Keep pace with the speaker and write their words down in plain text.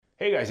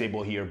Hey guys,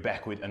 Abel here,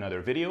 back with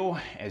another video.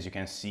 As you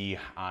can see,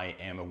 I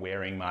am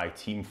wearing my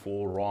Team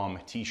Full ROM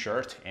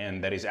t-shirt,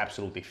 and that is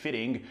absolutely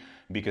fitting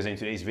because in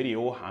today's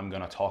video, I'm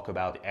gonna talk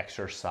about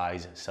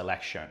exercise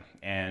selection.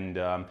 And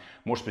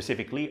more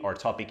specifically, our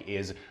topic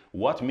is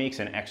what makes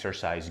an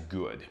exercise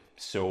good.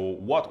 So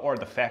what are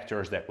the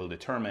factors that will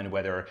determine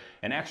whether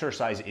an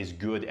exercise is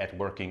good at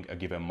working a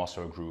given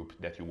muscle group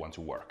that you want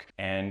to work?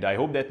 And I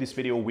hope that this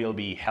video will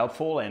be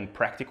helpful and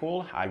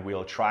practical. I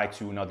will try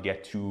to not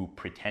get too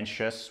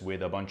pretentious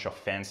with a bunch of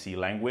fancy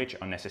language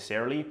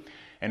unnecessarily.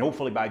 And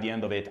hopefully by the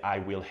end of it, I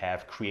will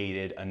have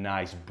created a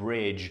nice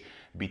bridge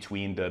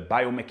between the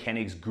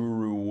biomechanics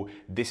guru,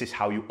 this is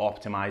how you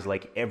optimize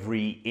like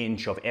every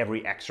inch of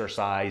every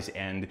exercise,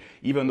 and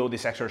even though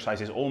this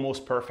exercise is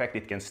almost perfect,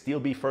 it can still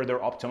be further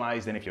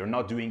optimized, and if you're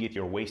not doing it,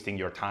 you're wasting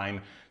your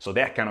time. So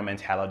that kind of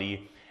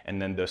mentality.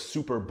 And then the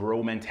super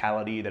bro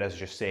mentality that is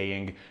just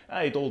saying,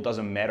 it all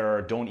doesn't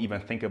matter, don't even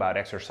think about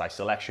exercise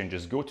selection,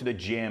 just go to the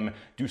gym,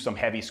 do some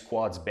heavy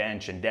squats,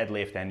 bench and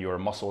deadlift, and your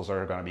muscles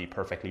are gonna be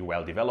perfectly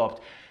well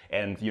developed.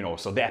 And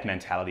so that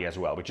mentality as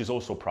well, which is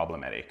also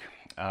problematic.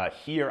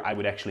 Here I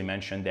would actually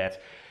mention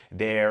that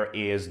there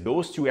is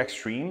those two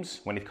extremes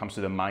when it comes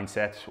to the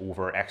mindset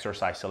over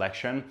exercise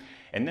selection.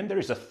 And then there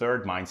is a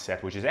third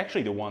mindset, which is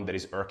actually the one that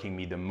is irking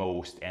me the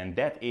most, and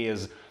that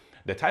is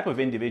the type of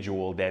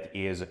individual that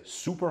is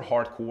super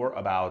hardcore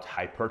about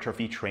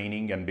hypertrophy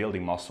training and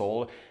building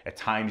muscle. At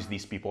times,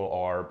 these people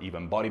are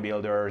even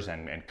bodybuilders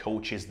and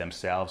coaches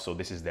themselves, so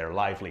this is their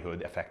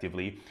livelihood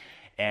effectively.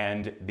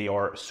 And they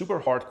are super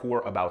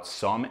hardcore about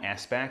some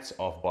aspects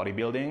of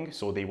bodybuilding,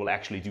 so they will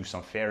actually do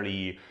some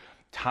fairly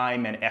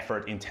time and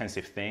effort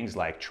intensive things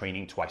like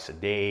training twice a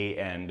day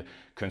and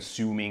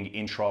consuming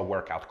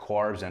intra-workout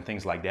carbs and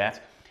things like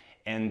that.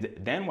 And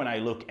then when I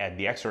look at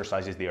the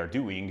exercises they are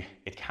doing,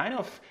 it kind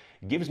of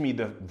gives me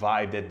the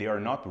vibe that they are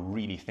not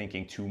really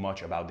thinking too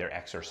much about their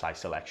exercise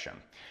selection.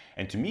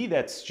 And to me,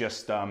 that's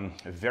just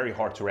very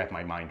hard to wrap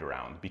my mind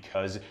around,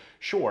 because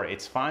sure,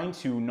 it's fine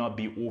to not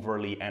be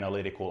overly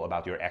analytical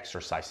about your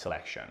exercise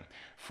selection.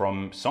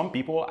 From some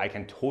people, I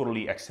can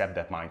totally accept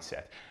that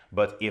mindset.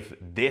 But if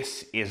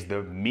this is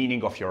the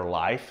meaning of your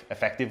life,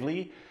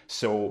 effectively,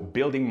 so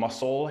building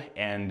muscle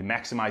and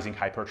maximizing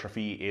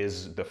hypertrophy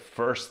is the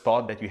first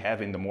thought that you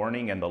have in the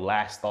morning and the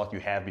last thought you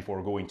have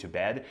before going to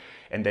bed,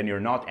 and then you're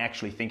not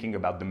actually thinking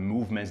about the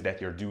movements that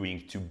you're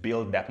doing to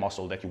build that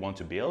muscle that you want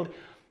to build,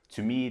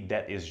 to me,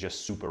 that is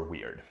just super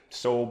weird.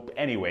 So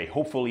anyway,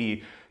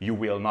 hopefully you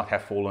will not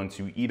have fallen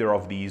to either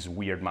of these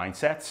weird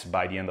mindsets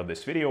by the end of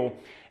this video.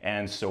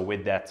 And so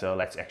with that,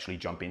 let's actually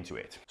jump into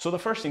it. So the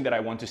first thing that I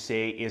want to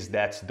say is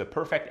that the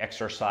perfect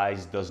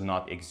exercise does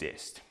not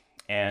exist.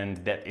 And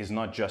that is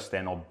not just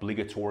an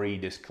obligatory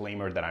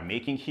disclaimer that I'm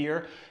making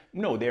here.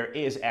 No, there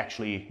is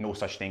actually no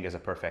such thing as a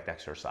perfect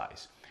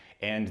exercise.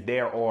 And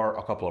there are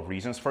a couple of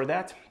reasons for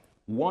that.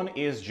 One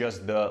is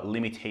just the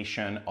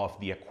limitation of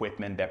the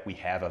equipment that we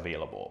have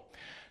available.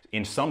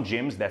 In some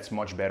gyms, that's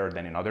much better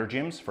than in other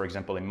gyms. For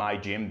example, in my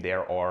gym,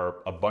 there are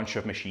a bunch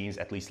of machines,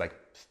 at least like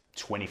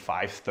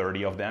 25,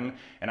 30 of them.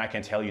 And I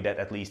can tell you that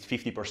at least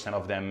 50%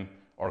 of them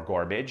are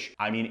garbage.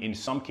 I mean, in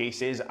some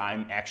cases,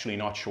 I'm actually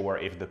not sure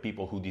if the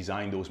people who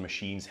designed those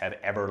machines have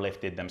ever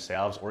lifted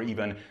themselves or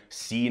even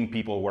seen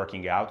people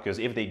working out, because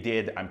if they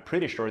did, I'm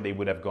pretty sure they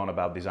would have gone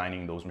about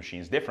designing those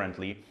machines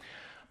differently.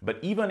 But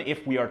even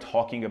if we are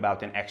talking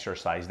about an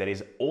exercise that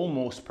is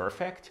almost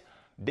perfect,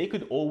 they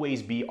could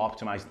always be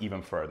optimized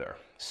even further.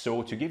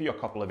 So to give you a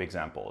couple of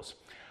examples,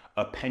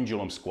 a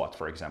pendulum squat,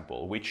 for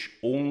example, which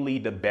only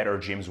the better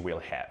gyms will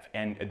have.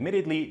 And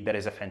admittedly, that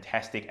is a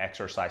fantastic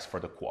exercise for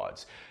the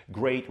quads.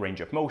 Great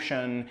range of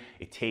motion,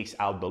 it takes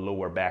out the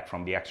lower back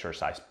from the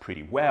exercise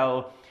pretty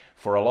well.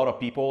 For a lot of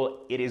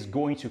people, it is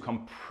going to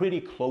come pretty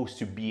close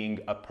to being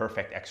a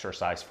perfect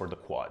exercise for the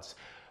quads.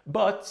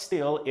 But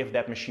still, if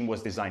that machine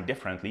was designed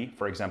differently,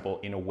 for example,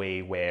 in a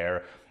way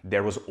where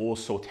there was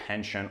also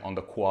tension on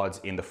the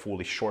quads in the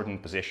fully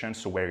shortened position,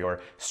 so where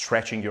you're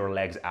stretching your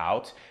legs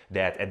out,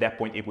 that at that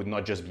point it would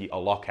not just be a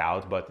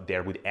lockout, but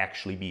there would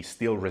actually be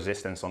still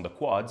resistance on the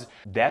quads,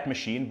 that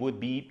machine would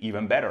be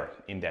even better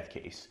in that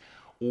case.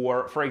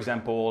 Or for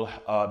example,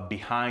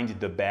 behind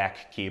the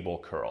back cable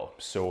curl.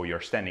 So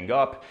you're standing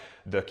up,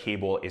 the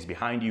cable is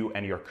behind you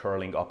and you're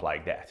curling up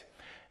like that.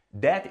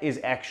 That is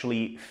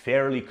actually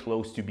fairly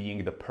close to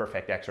being the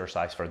perfect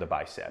exercise for the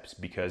biceps,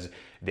 because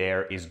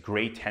there is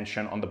great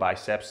tension on the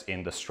biceps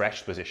in the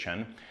stretched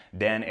position.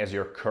 Then as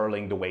you're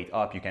curling the weight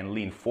up, you can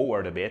lean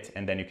forward a bit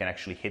and then you can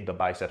actually hit the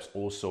biceps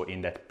also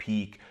in that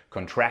peak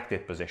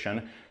contracted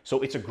position.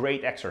 So it's a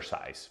great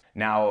exercise.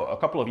 Now, a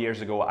couple of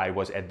years ago, I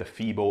was at the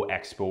FIBO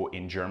Expo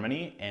in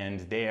Germany, and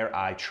there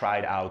I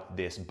tried out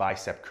this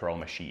bicep curl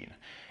machine.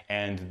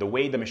 And the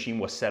way the machine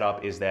was set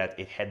up is that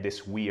it had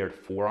this weird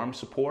forearm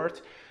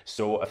support.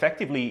 So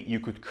effectively, you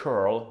could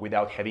curl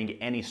without having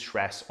any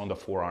stress on the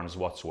forearms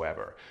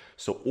whatsoever.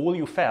 So all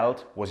you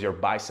felt was your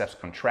biceps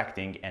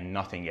contracting and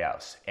nothing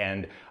else.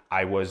 And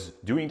I was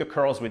doing the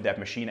curls with that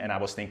machine and I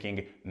was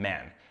thinking,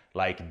 man,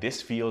 Like,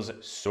 this feels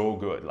so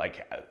good.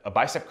 Like, a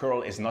bicep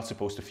curl is not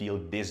supposed to feel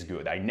this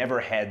good. I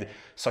never had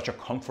such a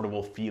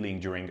comfortable feeling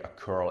during a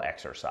curl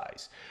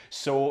exercise.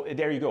 So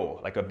there you go.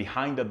 Like, a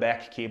behind the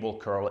back cable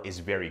curl is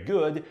very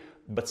good,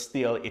 but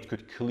still it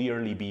could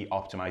clearly be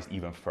optimized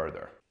even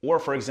further. Or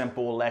for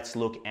example, let's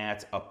look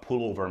at a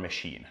pullover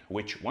machine,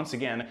 which once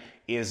again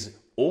is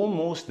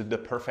almost the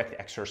perfect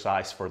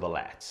exercise for the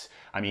lats.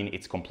 I mean,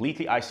 it's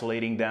completely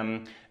isolating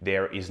them.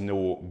 There is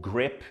no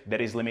grip that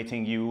is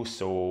limiting you.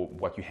 So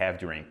what you have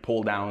during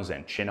pull downs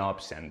and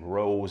chin-ups and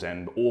rows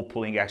and all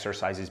pulling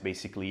exercises,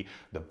 basically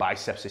the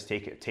biceps is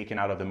taken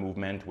out of the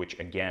movement, which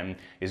again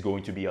is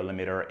going to be a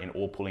limiter in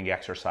all pulling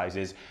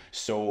exercises.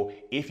 So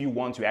if you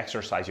want to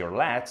exercise your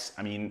lats,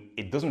 I mean,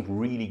 it doesn't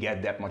really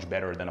get that much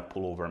better than a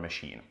pullover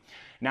machine.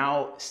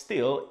 Now,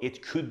 still,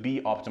 it could be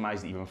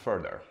optimized even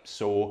further.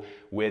 So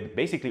with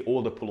basically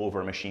all the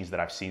pullover machines that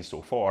I've seen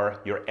so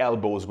far, your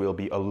elbows will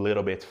be a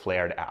little bit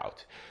flared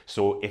out.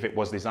 So if it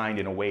was designed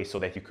in a way so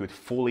that you could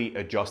fully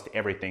adjust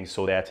everything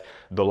so that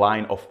the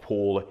line of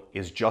pull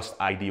is just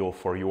ideal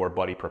for your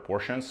body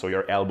proportions, so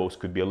your elbows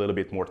could be a little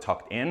bit more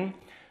tucked in,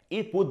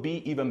 it would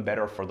be even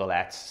better for the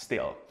lats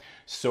still.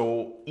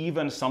 So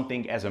even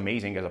something as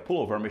amazing as a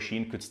pullover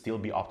machine could still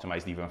be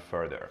optimized even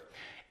further.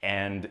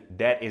 And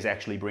that is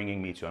actually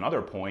bringing me to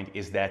another point,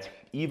 is that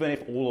even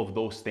if all of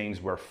those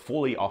things were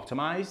fully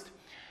optimized,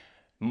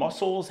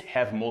 muscles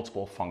have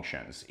multiple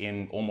functions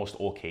in almost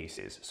all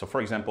cases. So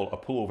for example, a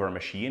pullover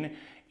machine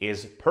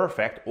is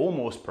perfect,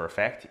 almost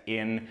perfect,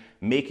 in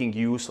making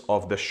use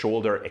of the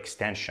shoulder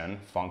extension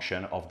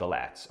function of the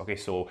lats. Okay,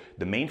 so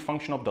the main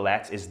function of the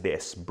lats is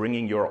this,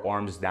 bringing your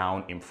arms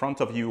down in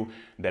front of you,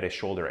 that is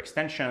shoulder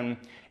extension.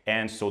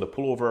 And so the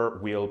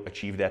pullover will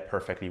achieve that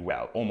perfectly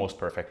well, almost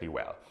perfectly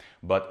well.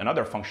 But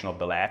another function of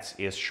the lats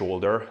is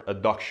shoulder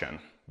adduction,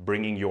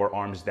 bringing your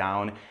arms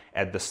down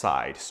at the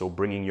side. So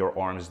bringing your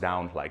arms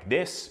down like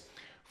this.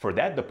 For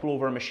that, the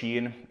pullover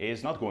machine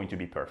is not going to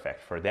be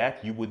perfect. For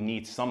that, you would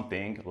need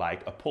something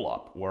like a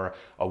pull-up or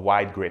a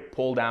wide grip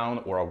pull down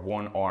or a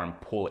one arm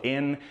pull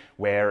in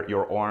where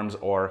your arms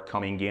are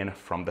coming in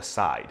from the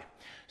side.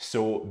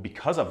 So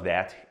because of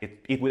that,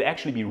 it would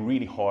actually be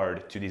really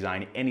hard to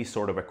design any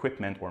sort of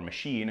equipment or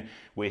machine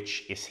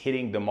which is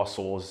hitting the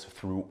muscles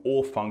through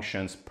all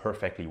functions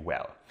perfectly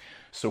well.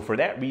 So for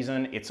that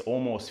reason, it's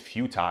almost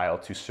futile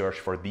to search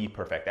for the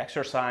perfect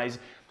exercise.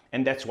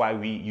 And that's why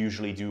we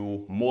usually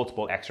do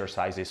multiple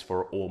exercises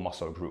for all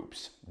muscle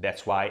groups.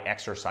 That's why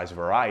exercise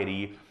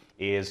variety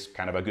is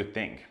kind of a good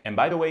thing. And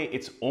by the way,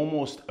 it's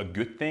almost a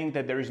good thing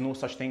that there is no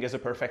such thing as a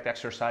perfect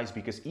exercise,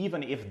 because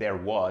even if there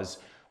was,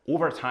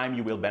 over time,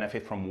 you will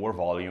benefit from more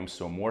volume,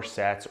 so more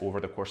sets over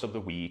the course of the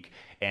week.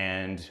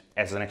 And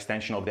as an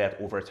extension of that,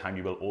 over time,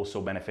 you will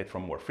also benefit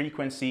from more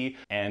frequency.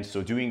 And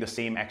so doing the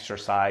same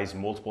exercise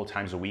multiple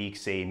times a week,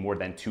 say more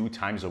than 2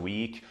 times a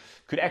week,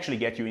 could actually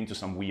get you into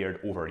some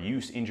weird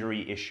overuse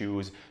injury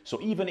issues.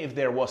 So even if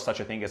there was such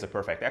a thing as a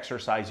perfect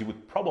exercise, you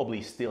would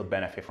probably still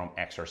benefit from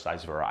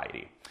exercise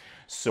variety.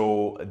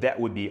 So that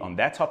would be on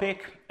that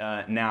topic.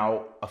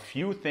 Now, a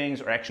few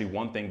things, or actually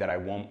one thing that I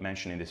won't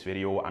mention in this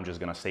video, I'm just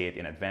gonna say it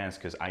in advance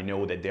because I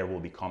know that there will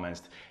be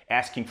comments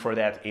asking for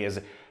that, is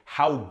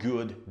how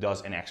good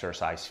does an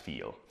exercise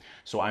feel?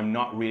 So I'm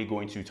not really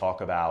going to talk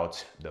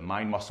about the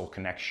mind-muscle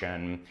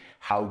connection,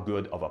 how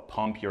good of a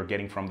pump you're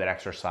getting from that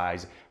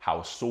exercise,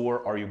 how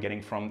sore are you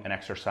getting from an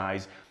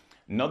exercise.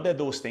 Not that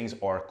those things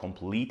are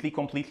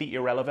completely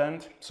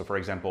irrelevant. So for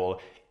example,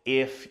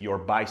 if your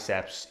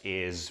biceps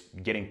is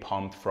getting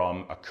pumped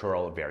from a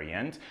curl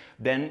variant,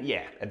 then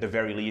yeah, at the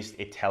very least,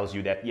 it tells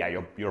you that,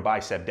 yeah, your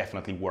bicep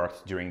definitely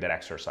worked during that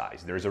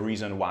exercise. There's a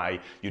reason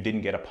why you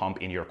didn't get a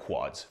pump in your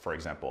quads, for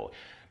example.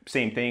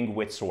 Same thing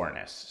with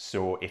soreness.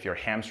 So if your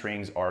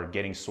hamstrings are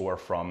getting sore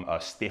from a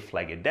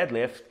stiff-legged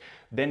deadlift,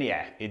 then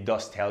yeah, it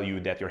does tell you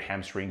that your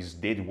hamstrings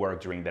did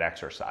work during that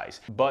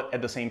exercise. But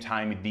at the same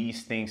time,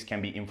 these things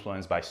can be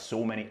influenced by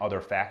so many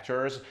other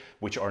factors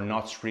which are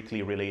not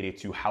strictly related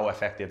to how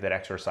effective that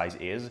exercise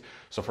is.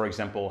 So for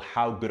example,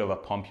 how good of a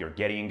pump you're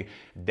getting,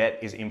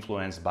 that is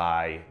influenced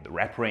by the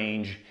rep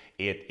range,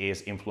 it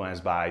is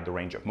influenced by the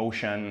range of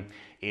motion,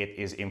 it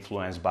is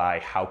influenced by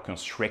how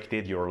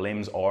constricted your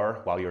limbs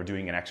are while you're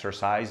doing an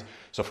exercise.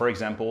 So for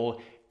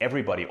example,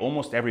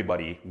 almost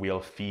everybody will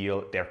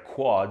feel their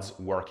quads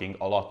working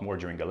a lot more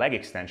during a leg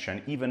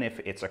extension, even if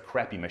it's a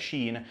crappy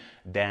machine,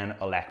 than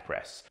a leg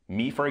press.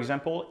 Me, for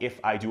example, if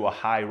I do a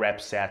high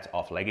rep set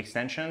of leg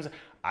extensions,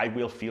 I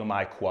will feel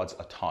my quads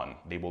a ton.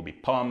 They will be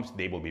pumped,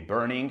 they will be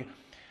burning.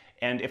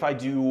 And if I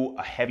do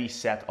a heavy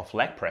set of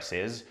leg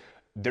presses,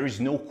 there is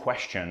no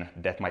question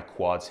that my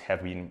quads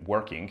have been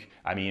working.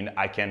 I mean,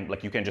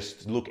 you can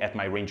just look at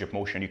my range of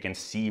motion. You can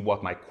see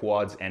what my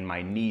quads and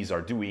my knees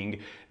are doing.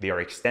 They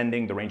are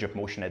extending. The range of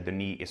motion at the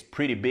knee is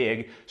pretty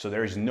big. So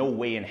there is no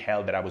way in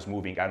hell that I was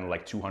moving, I don't know,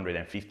 like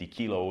 250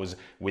 kilos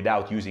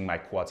without using my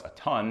quads a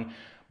ton.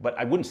 but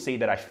I wouldn't say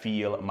that I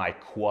feel my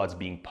quads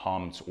being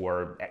pumped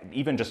or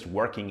even just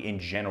working in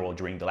general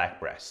during the leg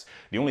press.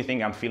 The only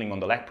thing I'm feeling on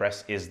the leg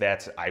press is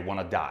that I want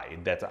to die,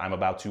 that I'm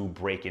about to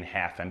break in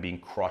half and being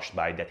crushed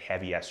by that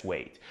heavy ass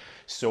weight.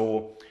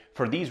 So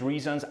for these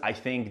reasons, I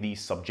think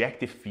these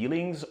subjective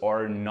feelings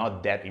are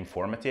not that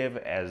informative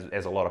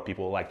as a lot of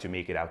people like to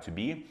make it out to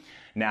be.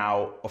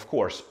 Now, of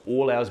course,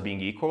 all else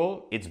being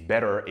equal, it's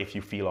better if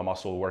you feel a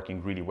muscle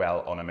working really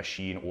well on a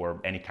machine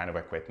or any kind of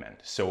equipment.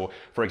 So,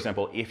 for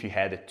example, if you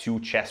had 2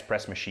 chest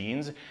press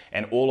machines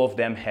and all of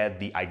them had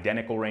the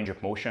identical range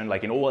of motion,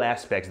 like in all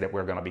aspects that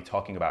we're going to be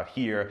talking about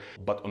here,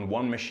 but on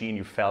one machine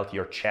you felt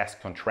your chest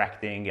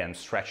contracting and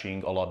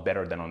stretching a lot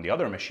better than on the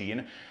other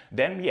machine,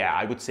 then yeah,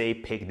 I would say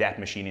pick that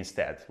machine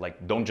instead.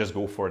 Like, don't just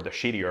go for the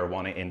shittier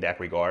one in that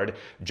regard,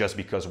 just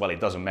because, well, it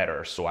doesn't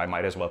matter, so I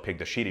might as well pick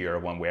the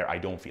shittier one where I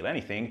don't feel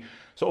anything.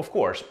 So of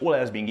course, all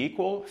else being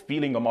equal,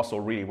 feeling a muscle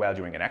really well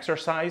during an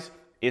exercise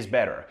is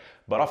better.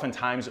 But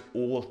oftentimes,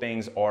 all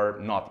things are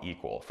not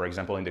equal. For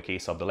example, in the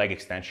case of the leg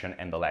extension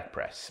and the leg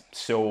press.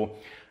 So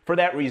for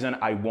that reason,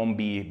 I won't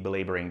be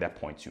belaboring that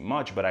point too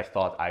much, but I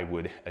thought I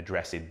would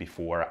address it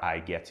before I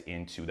get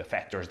into the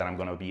factors that I'm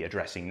going to be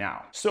addressing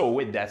now. So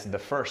with that, the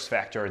first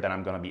factor that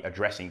I'm going to be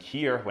addressing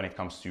here when it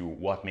comes to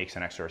what makes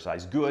an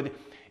exercise good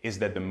is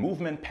that the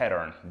movement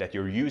pattern that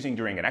you're using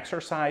during an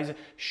exercise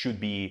should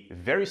be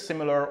very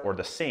similar or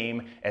the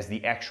same as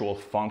the actual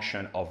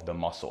function of the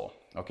muscle.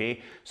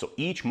 Okay, so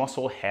each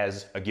muscle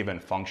has a given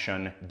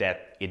function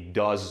that it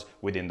does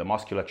within the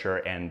musculature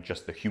and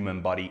just the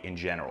human body in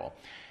general.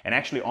 And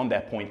actually on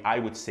that point, I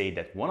would say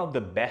that one of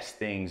the best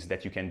things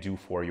that you can do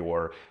for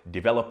your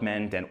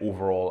development and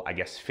overall, I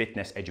guess,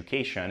 fitness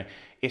education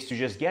is to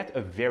just get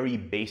a very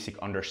basic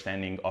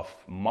understanding of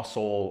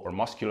muscle or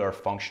muscular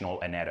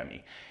functional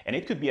anatomy. And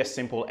it could be as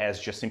simple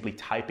as just simply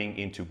typing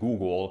into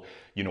Google,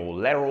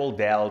 lateral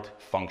delt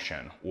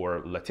function or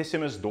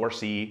latissimus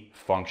dorsi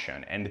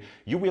function. And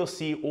you will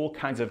see all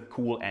kinds of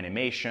cool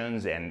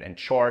animations and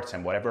charts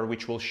and whatever,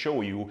 which will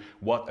show you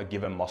what a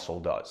given muscle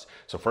does.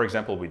 So for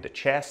example, with the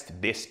chest,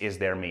 this is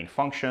their main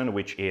function,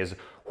 which is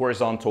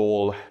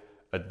horizontal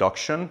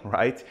adduction,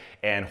 right?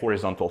 And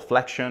horizontal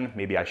flexion.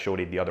 Maybe I showed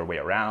it the other way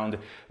around.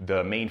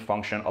 The main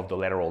function of the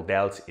lateral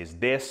delts is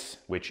this,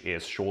 which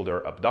is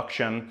shoulder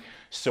abduction.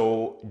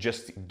 So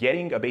just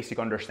getting a basic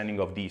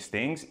understanding of these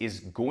things is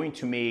going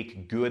to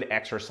make good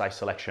exercise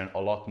selection a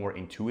lot more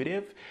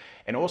intuitive.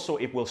 And also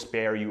it will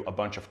spare you a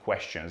bunch of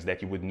questions that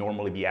you would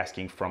normally be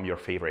asking from your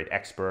favorite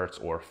experts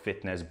or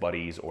fitness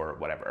buddies or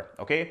whatever,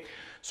 okay?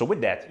 So with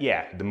that,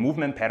 yeah, the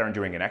movement pattern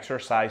during an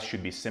exercise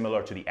should be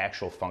similar to the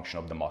actual function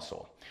of the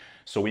muscle.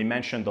 So we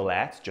mentioned the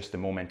lats just a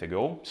moment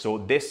ago. So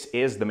this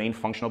is the main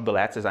function of the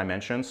lats, as I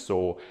mentioned.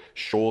 So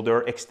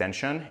shoulder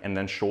extension and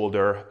then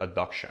shoulder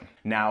adduction.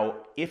 Now,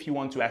 if you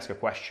want to ask a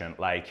question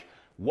like,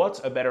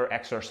 what's a better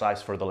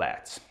exercise for the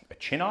lats? A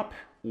chin-up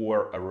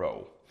or a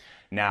row?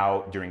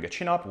 Now, during a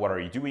chin-up, what are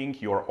you doing?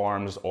 Your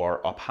arms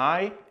are up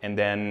high, and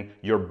then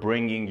you're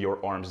bringing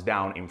your arms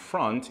down in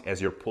front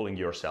as you're pulling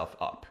yourself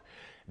up.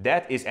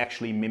 That is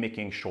actually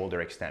mimicking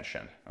shoulder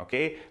extension,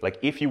 okay? Like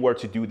if you were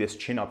to do this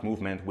chin-up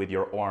movement with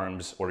your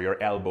arms or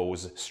your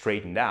elbows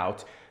straightened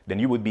out, then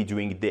you would be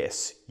doing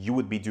this. You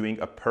would be doing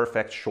a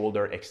perfect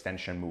shoulder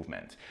extension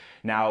movement.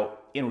 Now,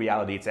 in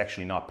reality, it's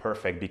actually not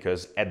perfect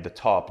because at the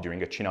top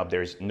during a chin-up,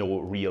 there's no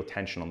real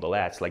tension on the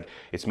lats. Like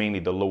it's mainly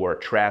the lower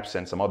traps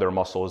and some other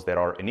muscles that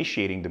are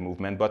initiating the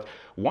movement. But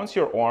once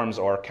your arms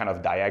are kind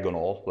of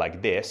diagonal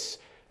like this,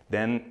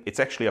 then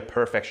it's actually a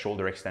perfect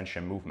shoulder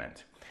extension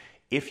movement.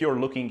 If you're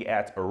looking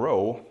at a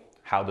row,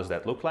 how does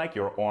that look like?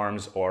 Your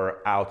arms are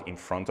out in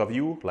front of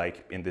you,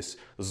 like in this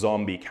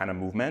zombie kind of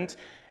movement,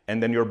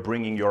 and then you're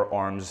bringing your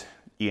arms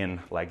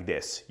in like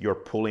this. You're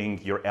pulling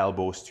your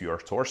elbows to your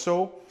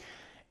torso.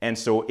 And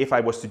so if I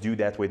was to do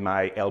that with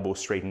my elbows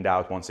straightened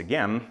out once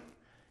again,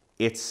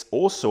 it's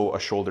also a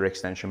shoulder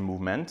extension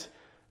movement,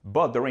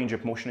 but the range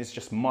of motion is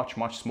just much,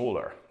 much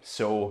smaller.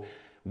 So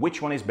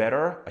which one is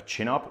better, a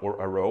chin-up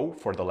or a row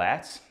for the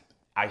lats?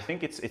 I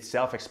think it's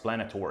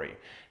self-explanatory.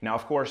 Now,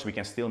 of course, we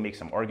can still make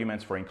some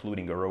arguments for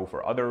including a row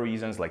for other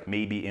reasons, like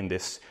maybe in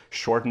this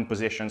shortened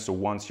position, so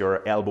once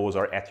your elbows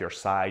are at your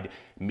side,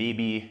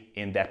 maybe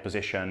in that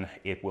position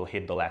it will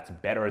hit the lats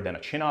better than a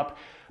chin-up,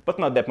 but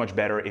not that much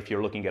better if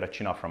you're looking at a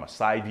chin-up from a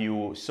side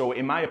view. So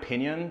in my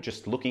opinion,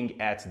 just looking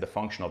at the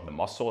function of the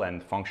muscle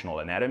and functional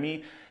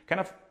anatomy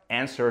kind of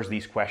answers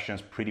these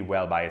questions pretty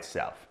well by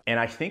itself. And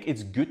I think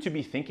it's good to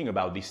be thinking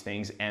about these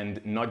things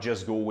and not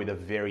just go with a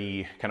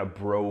very kind of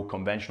bro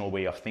conventional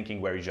way of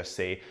thinking where you just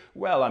say,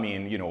 well, I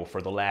mean, for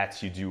the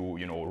lats you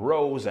do,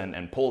 rows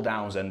and pull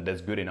downs and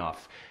that's good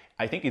enough.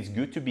 I think it's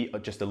good to be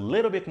just a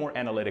little bit more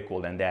analytical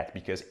than that,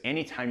 because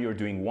anytime you're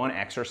doing one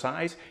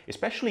exercise,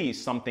 especially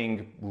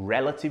something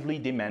relatively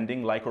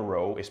demanding like a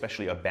row,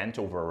 especially a bent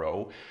over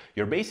row,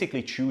 you're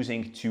basically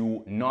choosing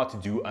to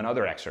not do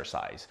another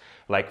exercise.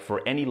 Like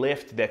for any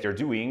lift that you're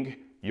doing,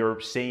 you're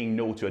saying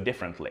no to a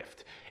different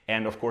lift.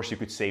 And of course you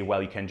could say,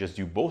 well, you can just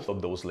do both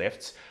of those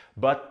lifts,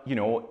 but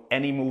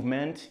any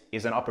movement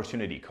is an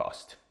opportunity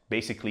cost.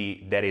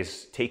 Basically, that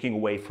is taking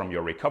away from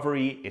your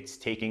recovery. It's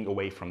taking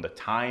away from the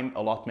time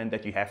allotment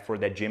that you have for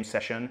that gym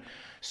session.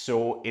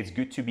 So it's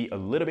good to be a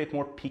little bit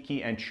more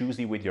picky and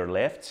choosy with your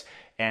lifts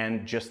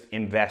and just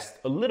invest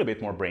a little bit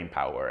more brain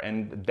power,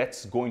 and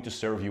that's going to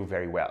serve you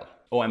very well.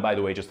 Oh, and by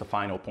the way, just a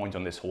final point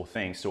on this whole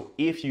thing. So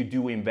if you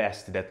do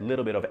invest that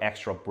little bit of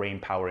extra brain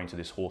power into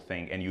this whole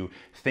thing and you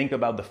think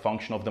about the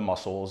function of the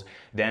muscles,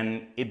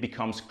 then it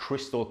becomes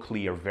crystal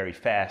clear very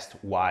fast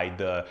why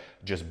the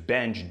just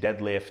bench,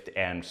 deadlift,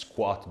 and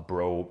squat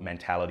bro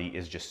mentality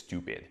is just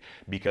stupid.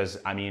 Because,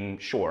 I mean,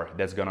 sure,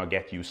 that's gonna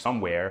get you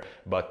somewhere,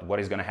 but what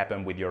is gonna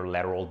happen with your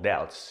lateral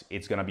delts?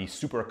 It's gonna be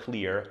super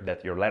clear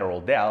that your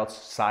lateral delts,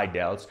 side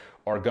delts,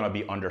 are gonna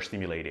be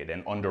understimulated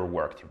and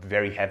underworked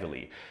very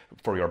heavily.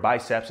 For your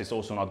biceps, it's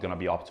also not gonna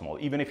be optimal.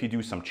 Even if you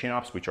do some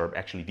chin-ups, which are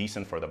actually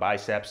decent for the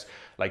biceps,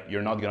 like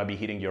you're not gonna be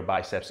hitting your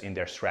biceps in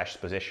their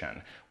stretched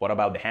position. What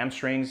about the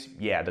hamstrings?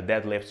 Yeah, the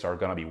deadlifts are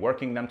gonna be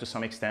working them to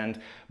some extent,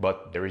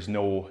 but there is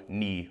no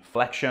knee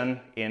flexion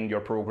in your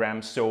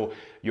program, so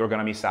you're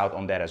gonna miss out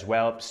on that as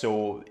well.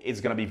 So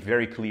it's gonna be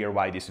very clear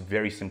why this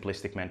very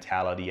simplistic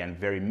mentality and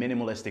very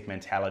minimalistic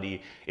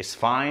mentality is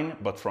fine,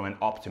 but from an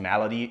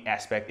optimality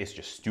aspect, it's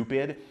just stupid.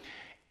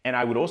 And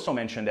I would also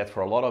mention that for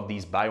a lot of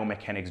these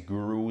biomechanics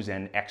gurus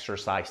and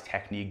exercise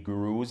technique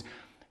gurus,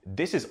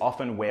 this is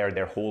often where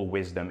their whole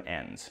wisdom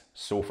ends.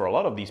 So for a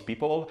lot of these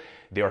people,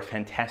 they are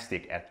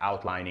fantastic at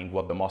outlining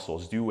what the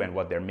muscles do and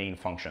what their main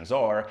functions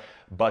are,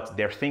 but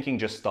their thinking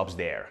just stops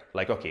there.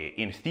 Like, okay,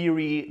 in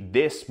theory,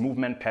 this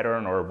movement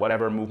pattern or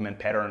whatever movement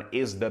pattern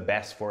is the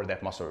best for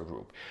that muscle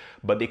group.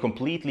 But they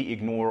completely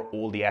ignore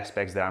all the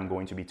aspects that I'm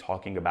going to be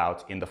talking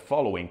about in the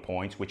following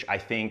points, which I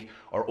think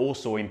are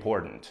also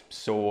important.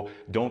 So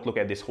don't look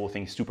at this whole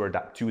thing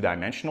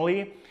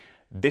two-dimensionally.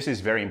 This is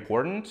very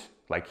important.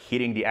 Like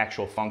hitting the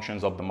actual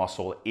functions of the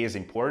muscle is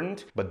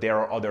important, but there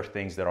are other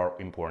things that are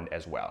important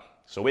as well.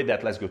 So with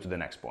that, let's go to the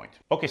next point.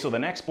 Okay, so the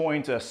next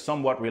point,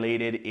 somewhat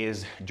related,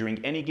 is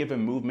during any given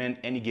movement,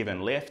 any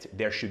given lift,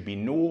 there should be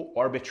no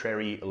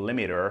arbitrary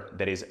limiter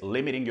that is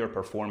limiting your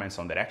performance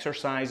on that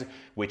exercise,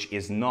 which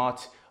is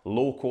not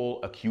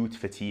local acute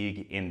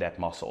fatigue in that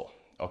muscle.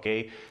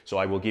 Okay, so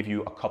I will give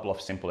you a couple of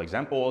simple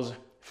examples.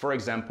 For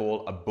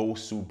example, a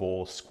Bosu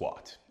ball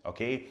squat.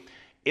 Okay.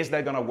 Is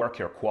that gonna work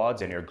your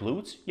quads and your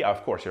glutes? Yeah,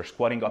 of course, you're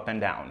squatting up and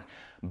down.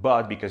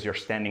 But because you're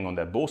standing on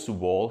that Bosu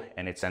ball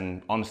and it's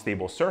an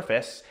unstable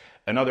surface,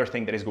 another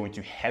thing that is going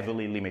to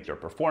heavily limit your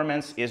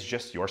performance is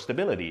just your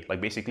stability.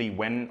 Like basically,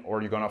 when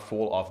are you gonna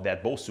fall off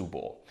that Bosu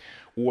ball?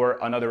 Or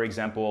another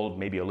example,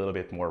 maybe a little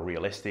bit more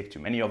realistic to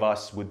many of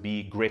us, would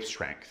be grip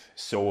strength.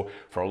 So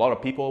for a lot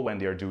of people, when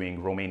they're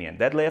doing Romanian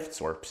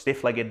deadlifts or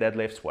stiff-legged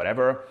deadlifts,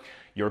 whatever,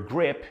 your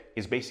grip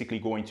is basically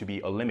going to be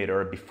a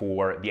limiter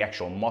before the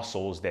actual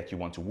muscles that you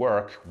want to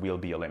work will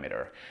be a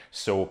limiter.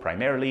 So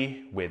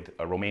primarily with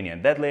a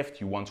Romanian deadlift,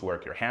 you want to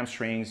work your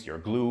hamstrings, your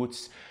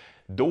glutes.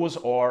 Those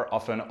are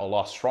often a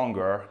lot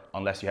stronger,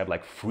 unless you have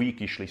like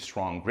freakishly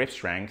strong grip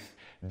strength,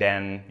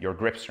 than your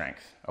grip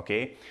strength,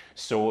 okay?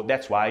 So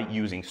that's why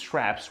using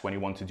straps when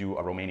you want to do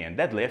a Romanian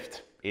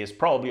deadlift is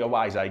probably a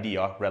wise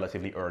idea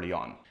relatively early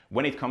on.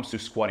 When it comes to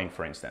squatting,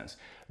 for instance,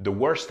 the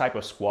worst type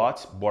of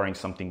squat, barring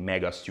something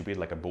mega stupid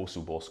like a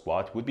Bosu ball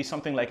squat, would be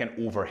something like an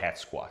overhead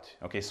squat.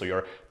 Okay, so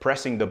you're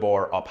pressing the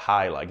bar up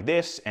high like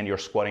this and you're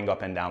squatting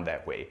up and down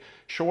that way.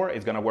 Sure,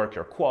 it's gonna work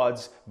your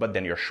quads, but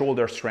then your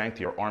shoulder strength,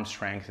 your arm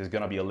strength is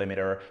gonna be a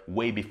limiter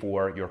way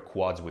before your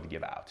quads would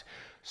give out.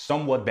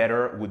 Somewhat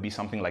better would be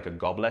something like a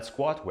goblet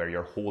squat where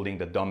you're holding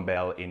the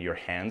dumbbell in your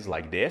hands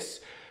like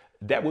this.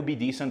 That would be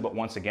decent, but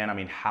once again, I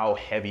mean, how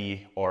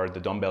heavy are the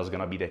dumbbells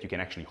gonna be that you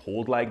can actually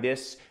hold like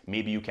this?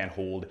 Maybe you can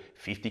hold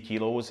 50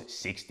 kilos,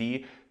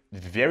 60.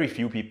 Very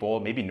few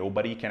people, maybe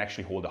nobody, can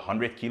actually hold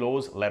 100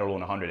 kilos, let alone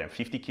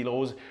 150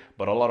 kilos.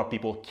 But a lot of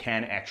people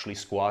can actually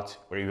squat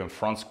or even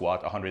front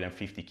squat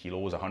 150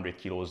 kilos, 100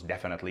 kilos,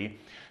 definitely.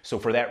 So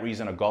for that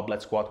reason, a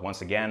goblet squat,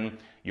 once again,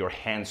 your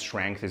hand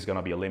strength is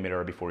gonna be a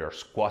limiter before your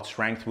squat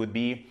strength would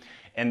be.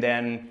 And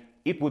then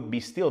it would be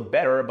still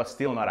better, but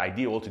still not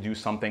ideal, to do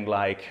something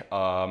like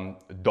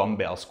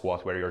dumbbell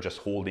squat, where you're just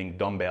holding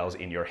dumbbells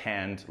in your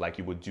hand like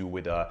you would do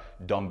with a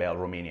dumbbell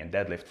Romanian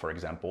deadlift, for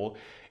example.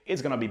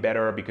 It's gonna be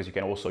better because you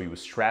can also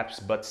use straps,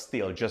 but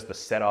still just the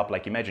setup,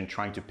 like imagine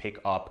trying to pick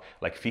up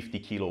like 50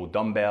 kilo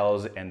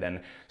dumbbells and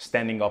then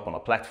standing up on a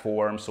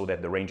platform so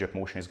that the range of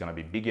motion is gonna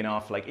be big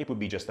enough. Like it would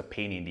be just a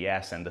pain in the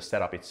ass and the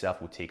setup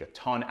itself would take a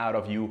ton out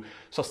of you.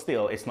 So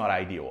still, it's not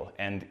ideal.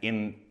 And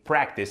in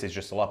practice, it's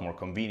just a lot more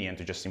convenient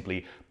to just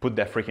simply put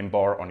that freaking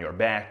bar on your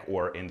back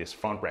or in this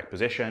front rack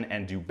position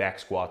and do back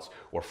squats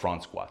or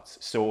front squats.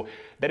 So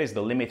that is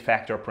the limit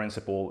factor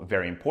principle,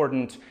 very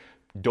important.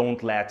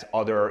 Don't let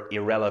other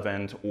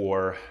irrelevant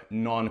or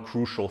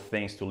non-crucial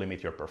things to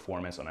limit your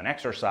performance on an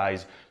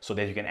exercise so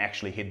that you can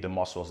actually hit the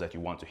muscles that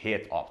you want to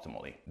hit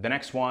optimally. The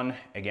next one,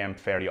 again,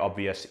 fairly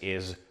obvious,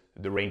 is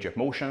the range of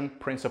motion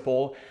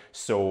principle.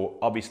 So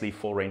obviously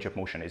full range of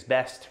motion is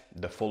best.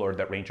 The fuller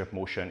that range of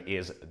motion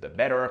is, the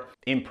better.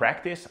 In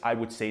practice, I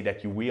would say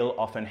that you will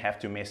often have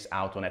to miss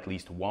out on at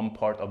least one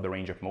part of the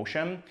range of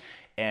motion.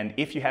 And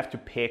if you have to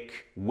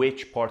pick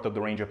which part of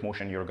the range of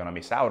motion you're gonna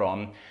miss out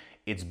on,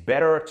 it's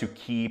better to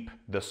keep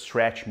the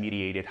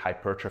stretch-mediated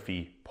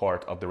hypertrophy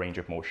part of the range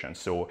of motion.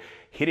 So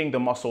hitting the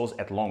muscles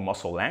at long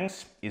muscle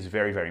lengths is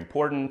very, very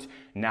important.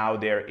 Now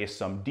there is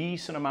some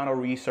decent amount of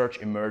research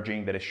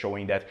emerging that is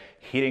showing that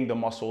hitting the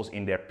muscles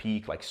in their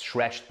peak, like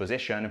stretched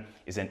position,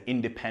 is an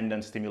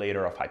independent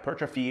stimulator of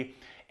hypertrophy.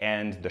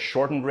 And the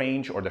shortened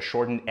range or the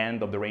shortened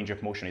end of the range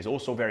of motion is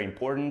also very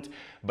important.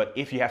 But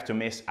if you have to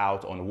miss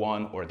out on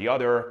one or the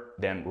other,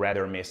 then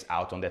rather miss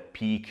out on that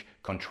peak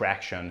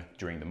contraction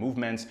during the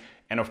movements.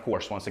 And of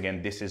course, once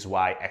again, this is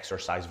why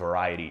exercise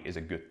variety is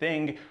a good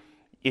thing.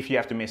 If you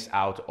have to miss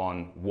out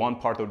on one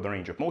part of the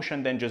range of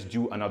motion, then just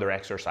do another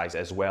exercise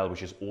as well,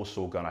 which is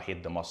also gonna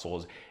hit the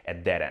muscles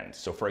at that end.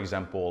 So for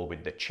example,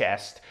 with the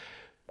chest,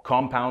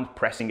 compound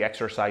pressing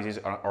exercises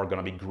are going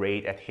to be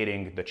great at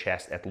hitting the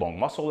chest at long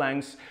muscle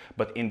lengths,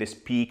 but in this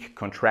peak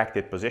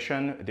contracted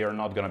position, they're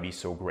not going to be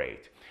so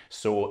great.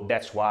 So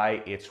that's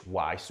why it's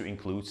wise to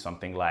include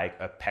something like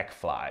a pec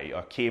fly,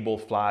 a cable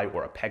fly,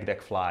 or a pec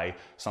deck fly,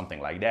 something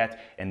like that.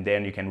 And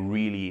then you can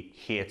really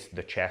hit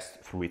the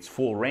chest through its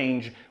full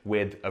range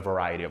with a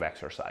variety of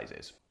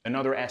exercises.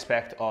 Another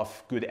aspect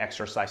of good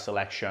exercise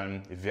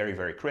selection, very,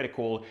 very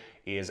critical,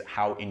 is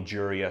how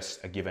injurious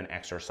a given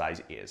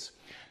exercise is.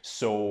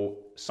 So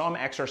some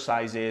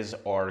exercises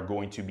are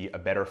going to be a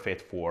better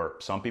fit for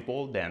some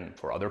people than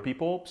for other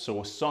people.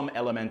 So some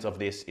element of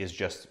this is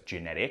just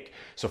genetic.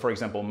 So for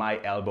example,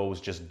 my elbows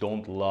just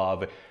don't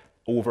love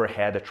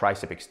overhead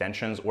tricep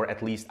extensions, or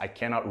at least I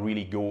cannot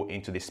really go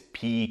into this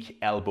peak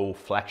elbow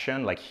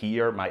flexion. Like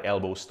here, my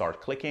elbows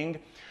start clicking.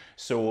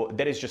 So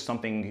that is just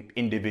something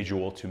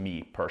individual to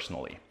me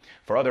personally.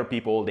 For other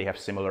people, they have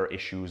similar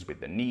issues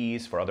with the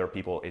knees. For other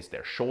people, it's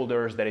their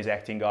shoulders that is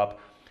acting up.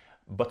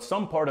 But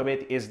some part of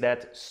it is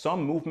that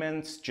some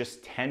movements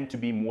just tend to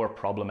be more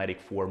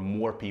problematic for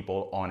more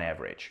people on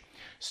average.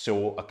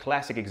 So a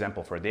classic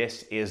example for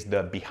this is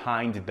the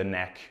behind the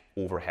neck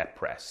overhead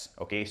press.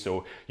 Okay,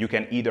 so you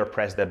can either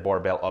press that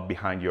barbell up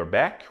behind your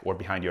back or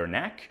behind your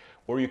neck,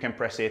 or you can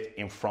press it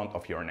in front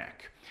of your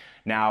neck.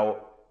 Now,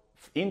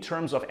 in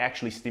terms of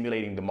actually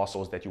stimulating the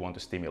muscles that you want to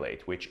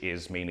stimulate, which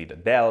is mainly the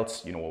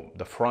delts,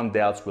 the front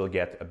delts will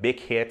get a big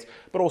hit,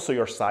 but also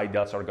your side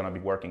delts are going to be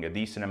working a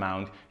decent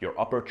amount. Your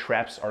upper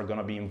traps are going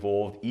to be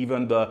involved,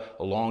 even the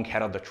long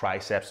head of the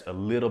triceps a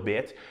little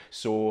bit.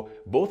 So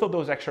both of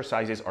those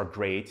exercises are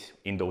great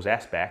in those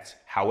aspects.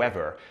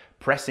 However,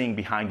 pressing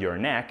behind your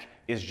neck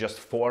is just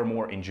far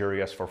more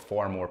injurious for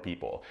far more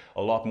people.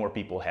 A lot more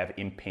people have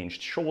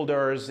impinged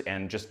shoulders,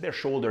 and just their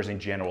shoulders in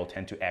general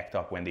tend to act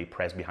up when they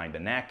press behind the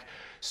neck.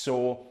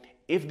 So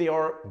if they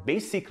are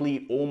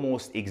basically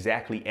almost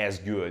exactly as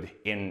good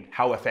in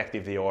how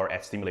effective they are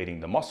at stimulating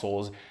the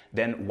muscles,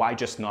 then why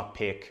just not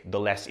pick the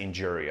less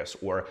injurious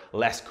or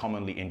less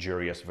commonly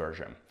injurious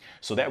version?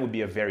 So that would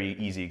be a very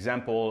easy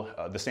example.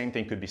 The same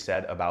thing could be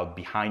said about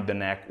behind the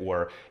neck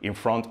or in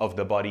front of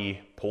the body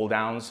pull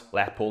downs,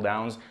 lat pull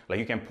downs. Like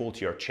you can pull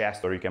to your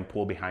chest or you can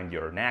pull behind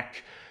your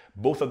neck.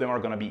 Both of them are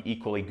going to be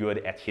equally good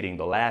at hitting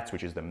the lats,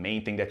 which is the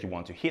main thing that you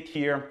want to hit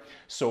here.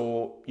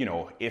 So,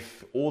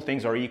 if all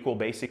things are equal,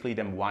 basically,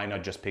 then why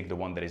not just pick the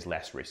one that is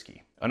less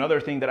risky? Another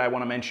thing that I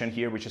want to mention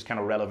here, which is kind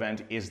of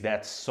relevant, is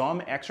that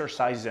some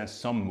exercises and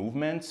some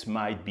movements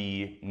might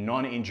be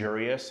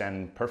non-injurious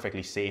and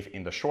perfectly safe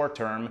in the short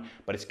term,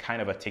 but it's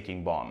kind of a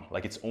ticking bomb.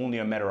 Like it's only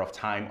a matter of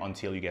time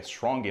until you get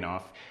strong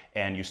enough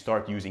and you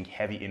start using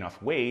heavy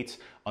enough weights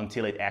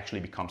until it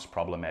actually becomes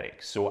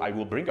problematic. So I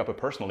will bring up a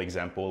personal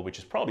example, which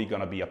is probably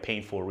gonna be a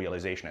painful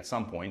realization at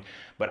some point,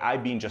 but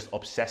I've been just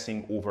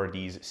obsessing over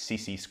these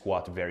CC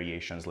squat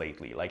variations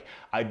lately. Like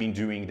I've been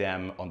doing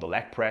them on the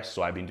leg press,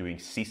 so I've been doing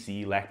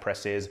CC leg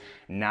presses.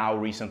 Now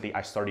recently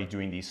I started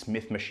doing these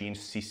Smith machine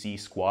CC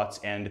squats,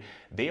 and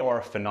they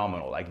are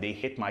phenomenal. Like they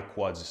hit my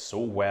quads so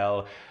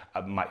well.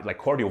 Like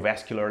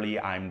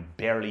cardiovascularly, I'm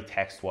barely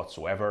taxed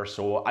whatsoever,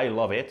 so I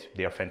love it.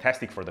 They're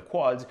fantastic for the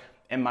quads,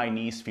 and my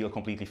knees feel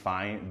completely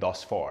fine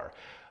thus far.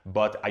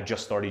 But I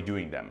just started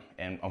doing them,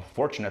 and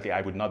unfortunately,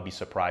 I would not be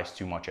surprised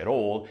too much at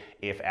all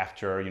if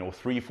after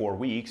 3-4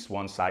 weeks,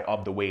 once I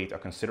up the weight a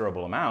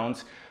considerable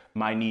amount,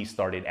 my knees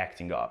started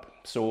acting up.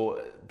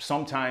 So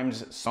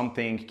sometimes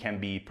something can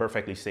be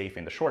perfectly safe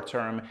in the short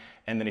term,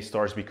 and then it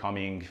starts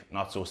becoming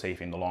not so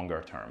safe in the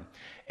longer term.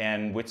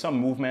 And with some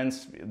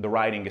movements, the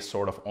writing is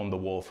sort of on the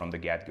wall from the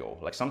get-go.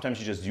 Like sometimes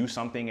you just do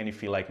something and you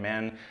feel like,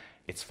 man,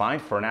 it's fine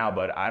for now,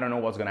 but I don't know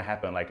what's gonna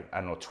happen,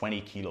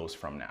 20 kilos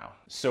from now.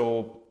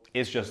 So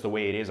it's just the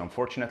way it is.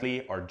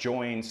 Unfortunately, our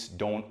joints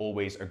don't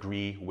always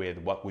agree with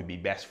what would be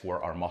best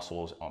for our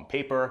muscles on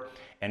paper.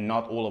 And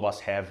not all of us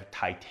have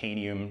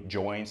titanium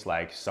joints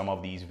like some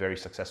of these very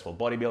successful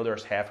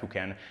bodybuilders have, who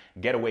can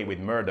get away with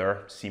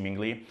murder,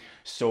 seemingly.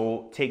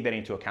 So take that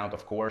into account,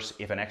 of course.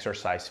 If an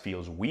exercise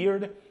feels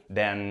weird,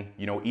 then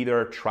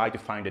either try to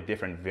find a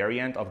different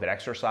variant of that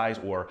exercise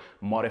or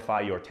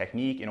modify your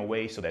technique in a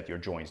way so that your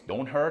joints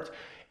don't hurt.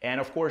 And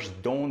of course,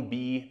 don't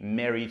be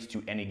married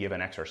to any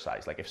given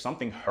exercise. Like if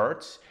something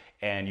hurts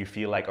and you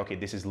feel like, okay,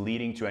 this is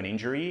leading to an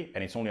injury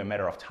and it's only a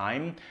matter of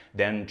time,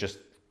 then just,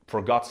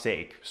 for God's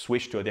sake,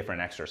 switch to a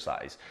different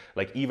exercise.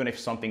 Like even if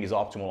something is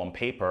optimal on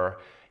paper,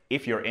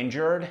 if you're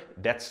injured,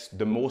 that's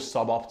the most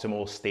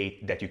suboptimal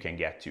state that you can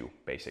get to,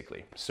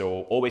 basically.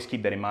 So always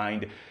keep that in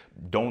mind.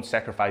 Don't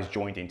sacrifice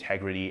joint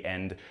integrity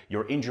and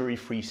your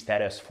injury-free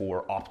status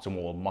for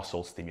optimal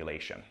muscle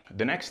stimulation.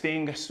 The next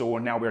thing, so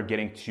now we're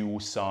getting to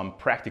some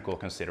practical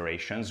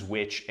considerations,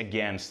 which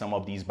again, some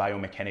of these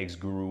biomechanics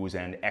gurus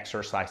and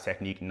exercise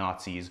technique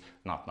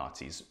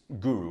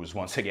gurus,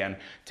 once again,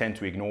 tend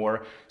to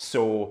ignore.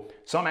 So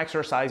some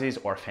exercises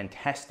are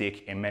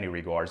fantastic in many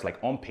regards. Like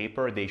on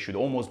paper, they should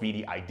almost be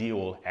the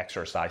ideal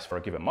exercise for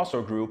a given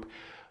muscle group.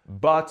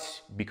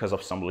 But because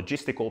of some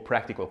logistical,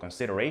 practical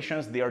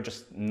considerations, they are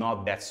just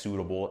not that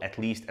suitable, at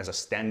least as a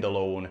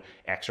standalone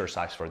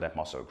exercise for that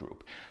muscle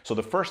group. So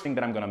the first thing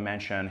that I'm going to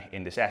mention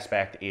in this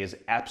aspect is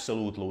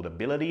absolute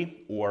loadability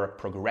or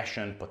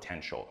progression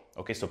potential.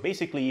 Okay, so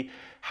basically,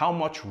 how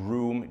much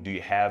room do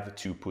you have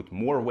to put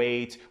more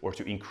weight or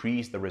to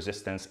increase the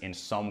resistance in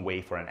some way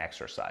for an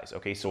exercise?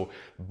 Okay, so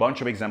a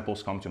bunch of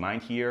examples come to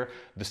mind here.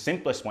 The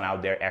simplest one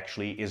out there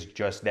actually is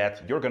just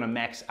that you're gonna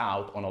max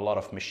out on a lot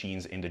of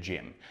machines in the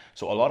gym.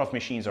 So a lot of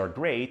machines are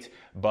great,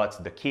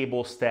 but the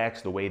cable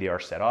stacks, the way they are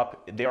set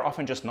up, they're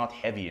often just not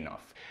heavy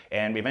enough.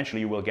 And eventually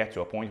you will get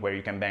to a point where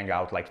you can bang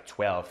out like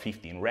 12,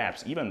 15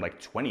 reps, even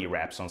like 20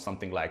 reps on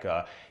something like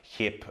a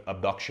hip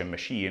abduction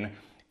machine,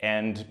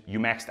 and you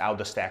maxed out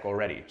the stack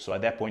already. So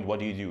at that point,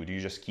 what do? Do you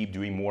just keep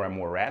doing more and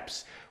more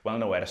reps? Well,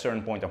 no, at a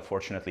certain point,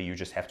 unfortunately, you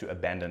just have to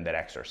abandon that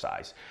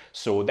exercise.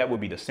 So that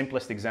would be the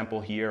simplest example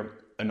here.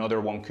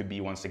 Another one could be,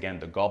 once again,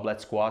 the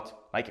goblet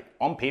squat. Like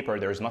on paper,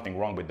 there's nothing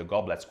wrong with the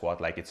goblet squat.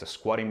 Like it's a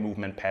squatting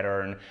movement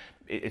pattern.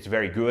 It's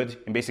very good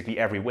in basically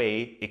every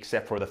way,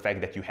 except for the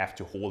fact that you have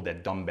to hold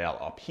that dumbbell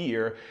up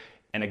here.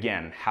 And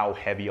again, how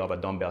heavy of a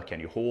dumbbell can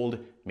you hold?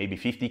 Maybe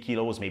 50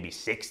 kilos, maybe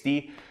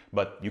 60,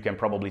 but you can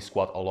probably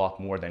squat a lot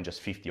more than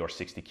just 50 or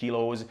 60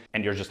 kilos,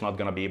 and you're just not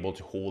gonna be able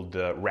to hold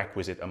the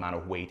requisite amount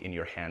of weight in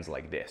your hands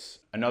like this.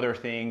 Another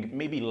thing,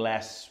 maybe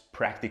less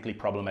practically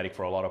problematic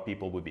for a lot of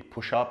people, would be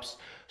push-ups.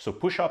 So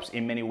push-ups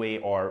in many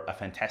ways are a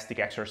fantastic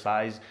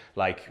exercise.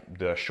 Like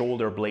the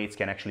shoulder blades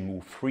can actually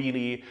move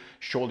freely.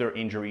 Shoulder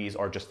injuries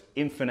are just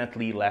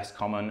infinitely less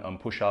common on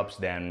push-ups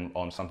than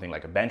on something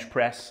like a bench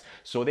press.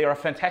 So they are a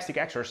fantastic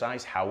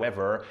exercise.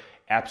 However,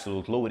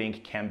 absolute loading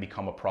can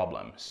become a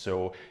problem.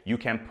 So you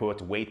can put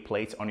weight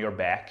plates on your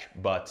back,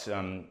 but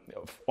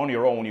on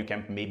your own, you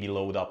can maybe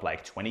load up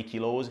like 20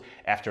 kilos.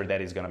 After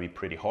that, it's gonna be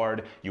pretty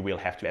hard. You will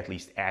have to at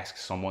least ask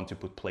someone to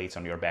put plates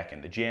on your back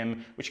in the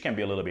gym, which can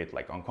be a little bit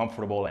like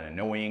uncomfortable and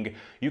annoying.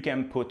 You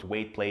can put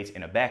weight plates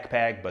in a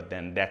backpack, but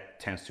then that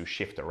tends to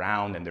shift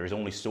around and there's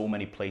only so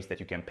many plates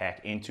that you can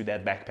pack into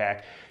that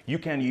backpack. You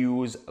can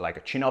use like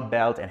a chin-up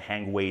belt and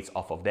hang weights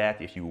off of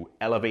that if you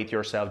elevate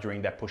yourself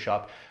during that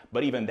push-up.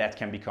 But even that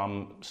can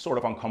become sort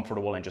of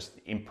uncomfortable and just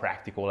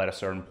impractical at a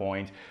certain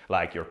point.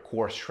 Like your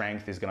core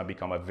strength is gonna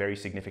become a very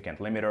significant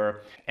limiter.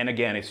 And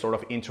again, it sort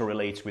of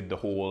interrelates with the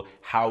whole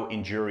how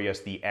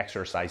injurious the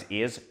exercise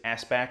is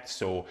aspect.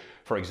 So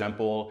for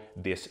example,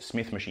 this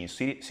Smith machine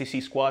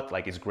sissy squat,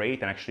 like it's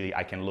great. And actually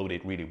I can load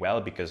it really well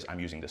because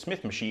I'm using the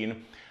Smith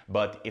machine.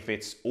 But if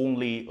it's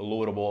only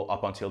loadable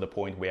up until the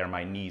point where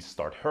my knees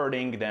start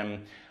hurting,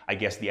 then I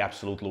guess the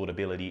absolute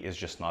loadability is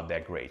just not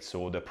that great.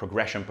 So the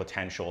progression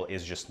potential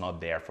is just not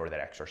there for that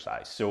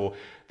exercise. So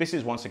this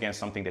is once again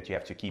something that you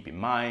have to keep in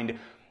mind.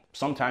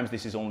 Sometimes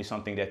this is only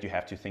something that you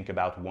have to think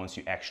about once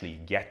you actually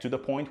get to the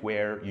point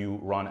where you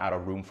run out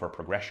of room for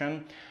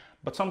progression.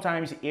 But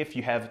sometimes if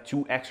you have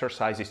two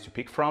exercises to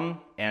pick from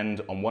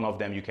and on one of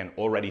them you can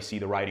already see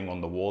the writing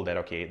on the wall that,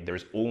 okay,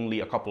 there's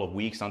only a couple of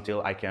weeks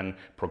until I can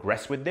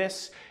progress with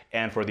this.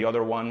 And for the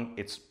other one,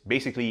 it's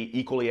basically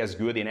equally as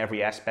good in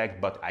every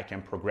aspect, but I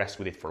can progress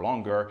with it for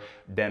longer,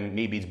 then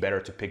maybe it's better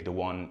to pick the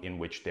one in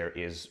which there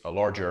is a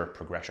larger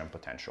progression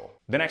potential.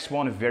 The next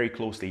one, very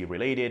closely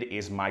related,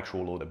 is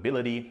micro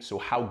loadability. So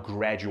how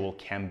gradual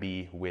can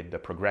be with the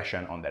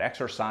progression on that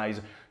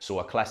exercise. So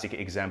a classic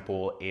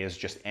example is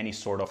just any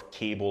sort of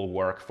cable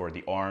work for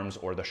the arms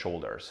or the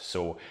shoulders.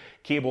 So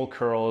cable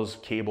curls,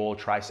 cable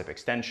tricep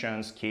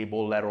extensions,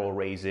 cable lateral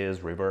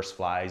raises, reverse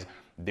flies.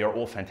 They're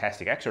all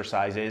fantastic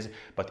exercises,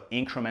 but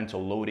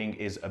incremental loading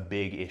is a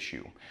big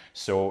issue.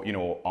 So,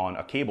 on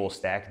a cable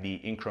stack, the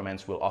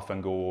increments will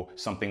often go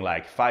something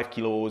like 5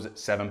 kilos,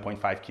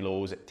 7.5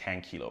 kilos,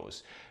 10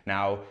 kilos.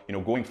 Now,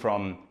 going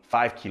from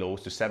 5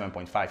 kilos to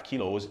 7.5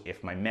 kilos,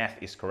 if my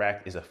math is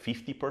correct, is a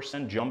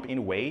 50% jump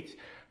in weight.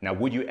 Now,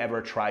 would you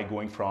ever try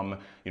going from,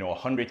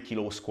 100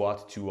 kilo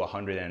squat to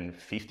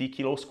 150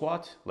 kilo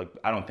squat? Like,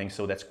 I don't think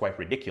so. That's quite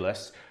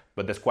ridiculous.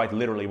 But that's quite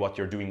literally what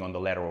you're doing on the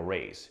lateral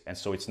raise. And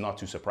so it's not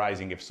too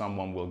surprising if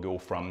someone will go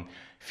from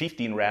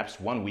 15 reps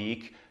 1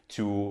 week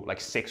to like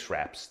 6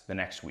 reps the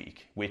next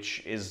week,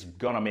 which is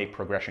gonna make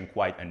progression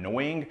quite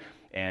annoying,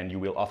 and you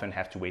will often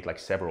have to wait like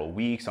several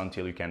weeks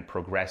until you can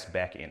progress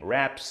back in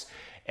reps.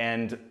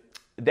 And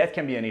that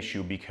can be an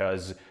issue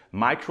because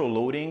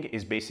micro-loading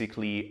is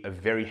basically a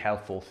very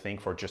helpful thing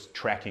for just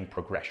tracking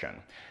progression.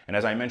 And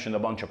as I mentioned a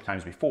bunch of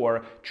times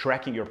before,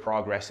 tracking your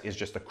progress is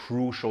just a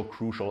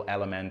crucial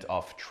element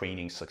of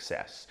training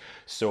success.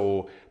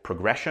 So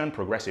progression,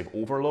 progressive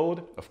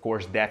overload, of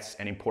course, that's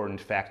an important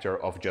factor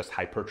of just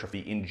hypertrophy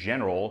in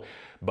general,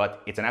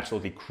 but it's an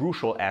absolutely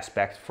crucial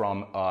aspect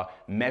from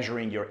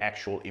measuring your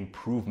actual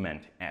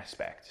improvement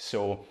aspect.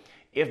 So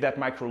if that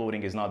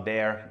microloading is not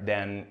there,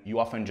 then you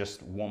often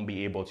just won't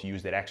be able to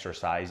use that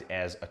exercise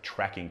as a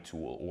tracking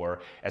tool or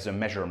as a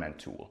measurement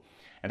tool.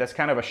 And that's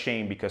kind of a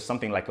shame because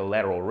something like a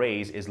lateral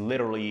raise is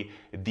literally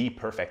the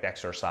perfect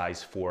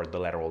exercise for the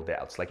lateral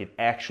delts. Like it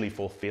actually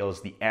fulfills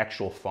the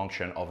actual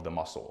function of the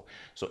muscle.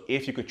 So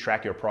if you could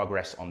track your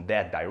progress on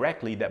that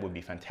directly, that would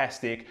be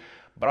fantastic.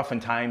 But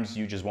oftentimes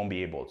you just won't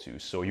be able to.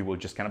 So you will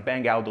just kind of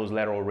bang out those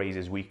lateral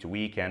raises week to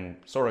week, and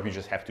sort of you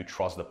just have to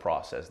trust the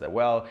process that,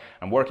 well,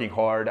 I'm working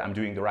hard, I'm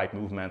doing the right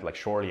movement, like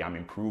surely I'm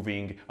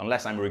improving.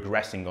 Unless I'm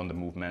regressing on the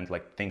movement,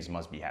 like things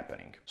must be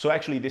happening. So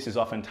actually this is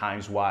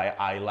oftentimes why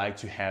I like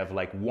to have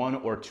like 1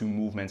 or 2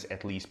 movements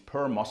at least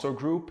per muscle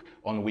group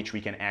on which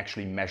we can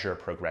actually measure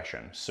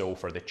progression. So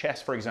for the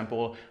chest, for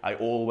example, I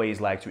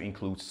always like to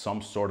include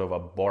some sort of a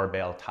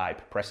barbell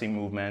type pressing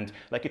movement.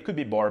 Like it could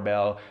be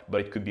barbell, but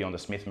it could be on the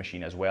Smith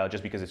machine as well,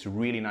 just because it's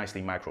really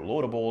nicely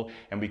micro-loadable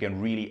and we can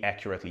really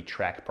accurately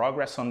track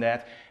progress on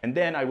that. And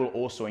then I will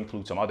also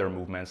include some other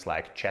movements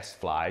like chest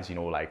flies, you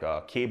know, like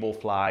a cable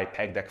fly,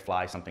 pec deck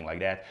fly, something like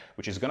that,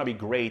 which is gonna be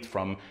great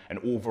from an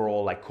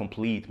overall like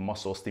complete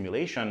muscle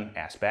stimulation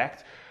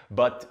aspect.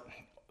 But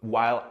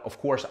while of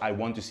course I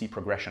want to see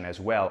progression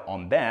as well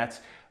on that,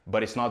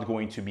 but it's not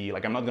going to be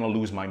like, I'm not going to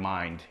lose my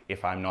mind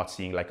if I'm not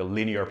seeing like a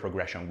linear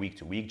progression week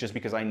to week, just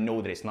because I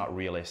know that it's not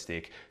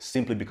realistic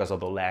simply because of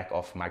the lack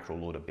of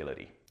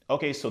micro-loadability.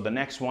 Okay, so the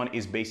next one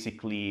is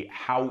basically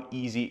how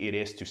easy it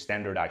is to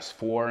standardize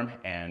form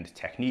and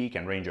technique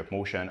and range of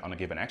motion on a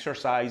given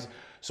exercise.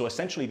 So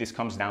essentially this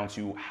comes down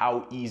to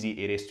how easy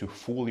it is to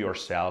fool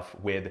yourself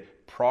with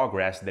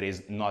progress that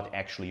is not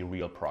actually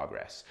real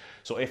progress.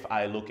 So if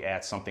I look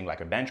at something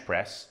like a bench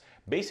press,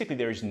 basically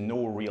there is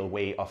no real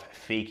way of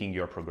faking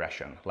your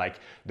progression.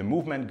 Like the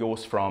movement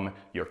goes from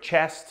your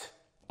chest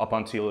up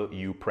until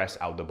you press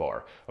out the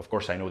bar. Of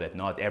course, I know that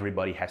not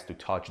everybody has to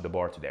touch the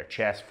bar to their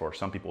chest. For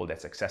some people,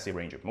 that's excessive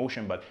range of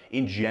motion, but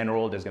in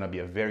general, there's gonna be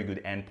a very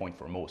good endpoint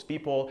for most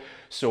people.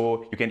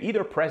 So you can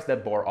either press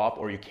that bar up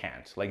or you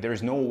can't. Like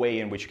there's no way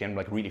in which you can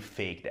like really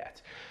fake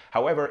that.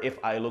 However, if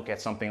I look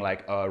at something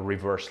like a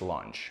reverse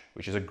lunge,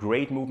 which is a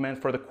great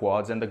movement for the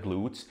quads and the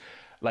glutes,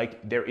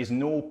 like there is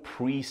no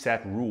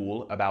preset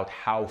rule about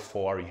how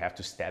far you have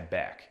to step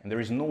back. And there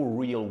is no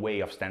real way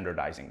of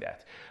standardizing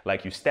that.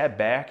 Like you step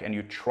back and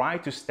you try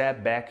to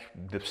step back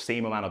the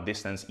same amount of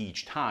distance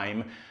each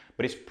time,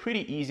 but it's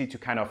pretty easy to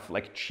kind of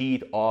like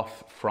cheat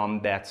off from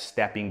that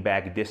stepping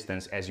back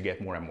distance as you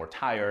get more and more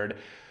tired.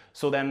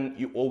 So then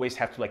you always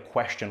have to like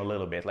question a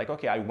little bit, like,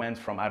 okay, I went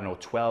from, I don't know,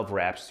 12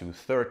 reps to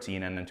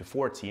 13 and then to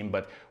 14,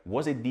 but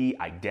was it the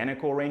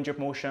identical range of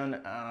motion?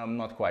 I'm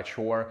not quite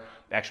sure.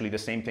 Actually, the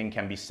same thing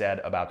can be said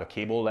about a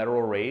cable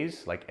lateral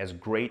raise. Like as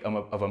great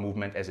of a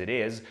movement as it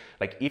is,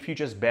 like if you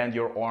just bend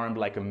your arm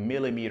like a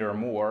millimeter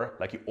more,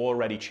 like you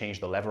already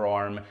changed the lever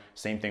arm.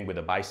 Same thing with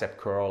the bicep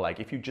curl. Like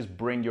if you just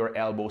bring your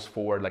elbows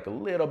forward like a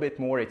little bit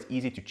more, it's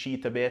easy to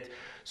cheat a bit.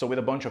 So with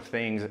a bunch of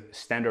things,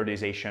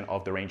 standardization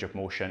of the range of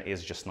motion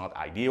is just not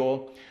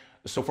ideal.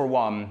 So for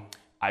one,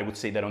 I would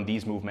say that on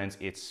these movements,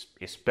 it's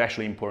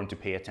especially important to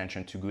pay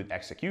attention to good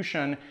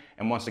execution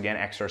and once again,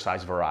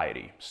 exercise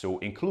variety. So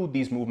include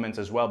these movements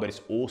as well, but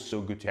it's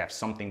also good to have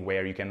something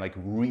where you can like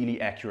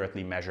really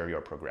accurately measure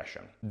your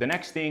progression. The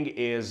next thing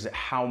is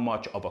how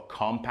much of a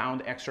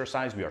compound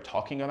exercise we are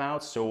talking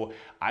about. So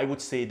I would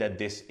say that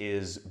this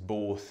is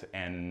both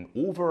an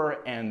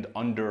over and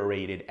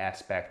underrated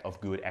aspect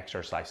of good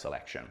exercise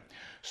selection.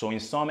 So in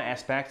some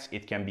aspects,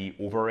 it can be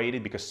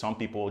overrated because some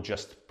people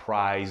just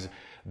prize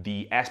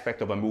the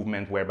aspect of a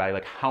movement whereby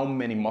like how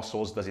many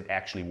muscles does it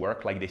actually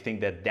work. Like they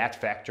think that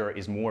that factor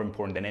is more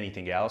important than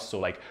anything else. So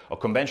like a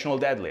conventional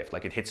deadlift,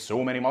 like it hits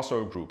so many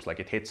muscle groups, like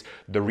it hits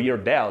the rear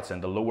delts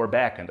and the lower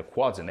back and the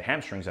quads and the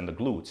hamstrings and the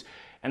glutes.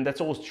 And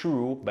that's all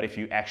true, but if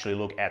you actually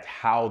look at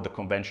how the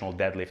conventional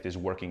deadlift is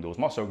working those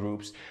muscle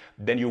groups,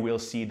 then you will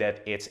see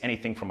that it's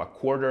anything from a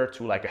quarter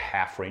to like a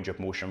half range of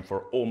motion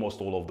for almost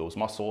all of those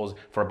muscles.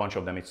 For a bunch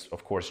of them, it's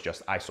of course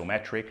just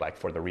isometric, like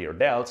for the rear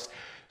delts.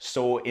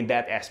 So in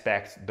that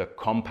aspect, the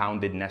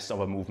compoundedness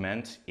of a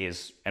movement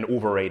is an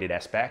overrated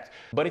aspect,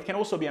 but it can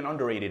also be an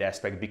underrated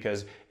aspect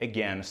because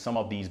again, some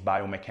of these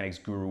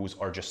biomechanics gurus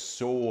are just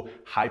so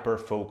hyper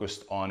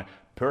focused on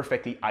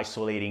perfectly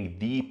isolating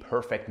the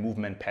perfect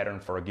movement pattern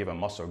for a given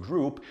muscle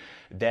group,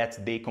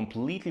 that they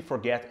completely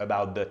forget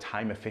about the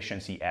time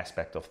efficiency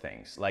aspect of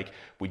things. Like,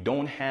 we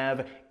don't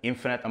have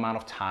infinite amount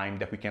of time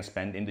that we can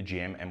spend in the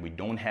gym, and we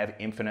don't have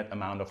infinite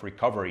amount of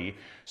recovery.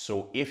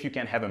 So if you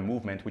can have a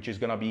movement which is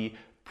gonna be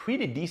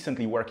pretty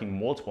decently working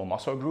multiple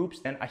muscle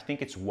groups, then I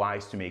think it's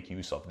wise to make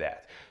use of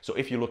that. So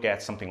if you look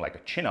at something like a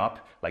chin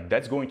up, like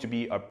that's going to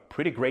be a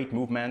pretty great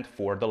movement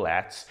for the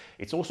lats.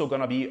 It's also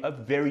gonna be a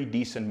very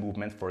decent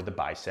movement for the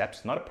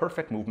biceps. Not a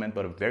perfect movement,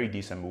 but a very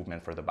decent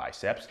movement for the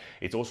biceps.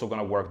 It's also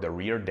gonna work the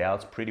rear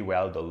delts pretty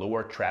well, the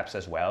lower traps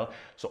as well.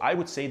 So I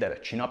would say that a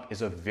chin up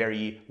is a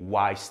very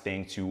wise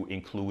thing to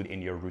include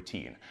in your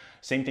routine.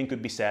 Same thing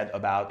could be said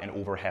about an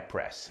overhead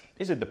press.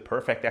 Is it the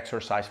perfect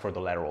exercise for the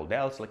lateral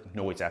delts? Like,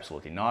 no, it's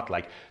absolutely not.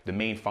 Like, the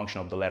main function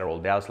of the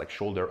lateral delts, like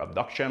shoulder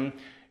abduction,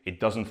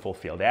 it doesn't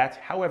fulfill that.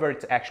 However,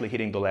 it's actually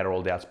hitting the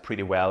lateral delts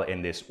pretty well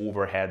in this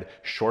overhead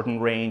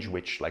shortened range,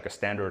 which like a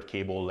standard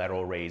cable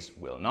lateral raise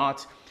will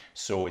not.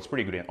 So it's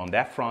pretty good on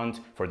that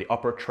front. For the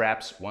upper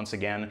traps, once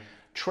again,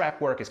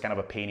 trap work is kind of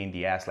a pain in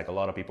the ass. Like, a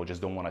lot of people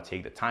just don't want to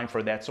take the time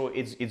for that. So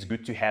it's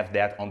good to have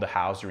that on the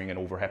house during an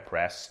overhead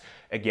press.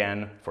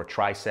 Again, for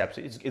triceps,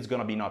 it's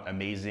gonna be not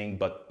amazing,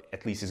 but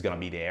at least it's gonna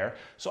be there.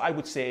 So I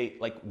would say,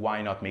 like,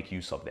 why not make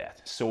use of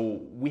that? So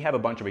we have a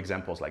bunch of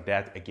examples like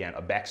that. Again,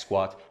 a back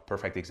squat,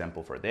 perfect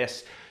example for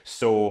this.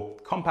 So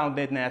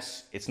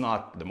compoundedness, it's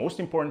not the most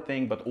important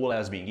thing, but all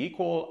else being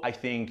equal, I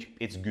think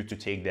it's good to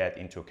take that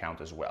into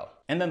account as well.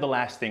 And then the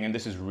last thing, and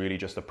this is really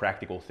just a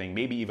practical thing,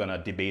 maybe even a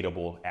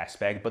debatable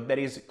aspect, but that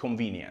is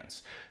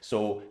convenience.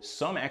 So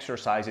some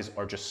exercises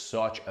are just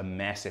such a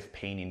massive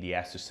pain in the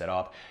ass to set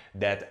up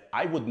that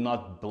I would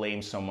not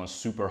blame someone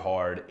super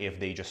hard if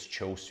they just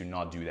chose to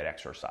not do that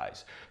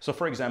exercise. So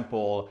for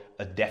example,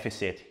 a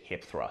deficit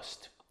hip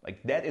thrust.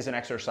 Like, that is an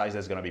exercise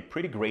that's gonna be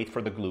pretty great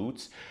for the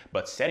glutes,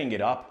 but setting it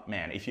up,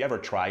 man, if you ever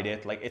tried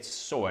it, like, it's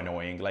so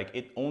annoying. Like,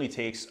 it only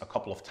takes a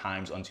couple of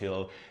times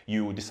until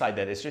you decide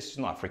that it's just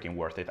not freaking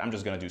worth it. I'm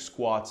just gonna do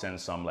squats and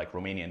some like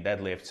Romanian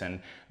deadlifts, and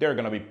they're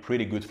gonna be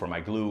pretty good for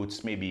my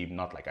glutes. Maybe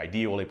not like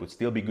ideal, it would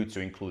still be good to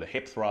include a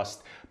hip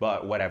thrust,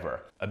 but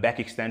whatever. A back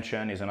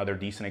extension is another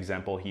decent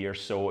example here.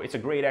 So it's a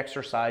great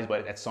exercise,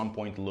 but at some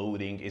point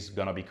loading is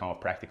gonna become a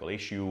practical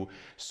issue.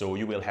 So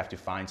you will have to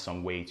find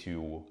some way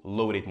to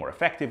load it more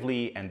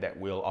effectively, and that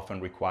will often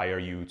require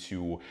you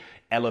to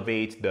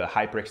elevate the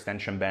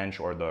hyperextension bench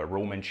or the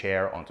Roman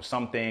chair onto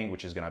something,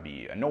 which is gonna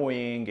be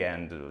annoying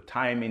and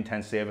time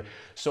intensive.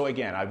 So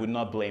again, I would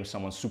not blame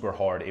someone super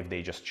hard if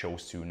they just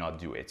chose to not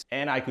do it.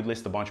 And I could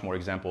list a bunch more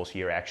examples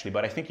here actually,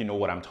 but I think you know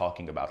what I'm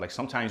talking about. Like,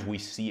 sometimes we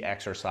see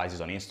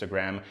exercises on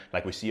Instagram,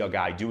 like we see a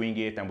guy doing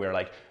it and we're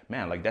like,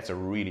 man, like, that's a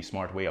really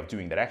smart way of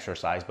doing that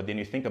exercise. But then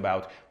you think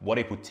about what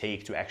it would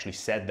take to actually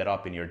set that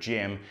up in your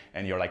gym,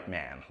 and you're like,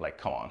 man, like,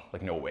 come on,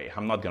 like, no way,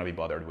 I'm not gonna be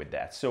bothered with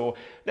that. So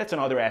that's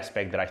another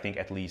aspect that I think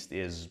at least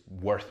is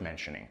worth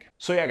mentioning.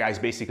 So yeah, guys,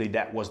 basically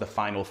that was the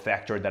final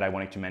factor that I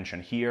wanted to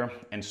mention here.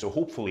 And so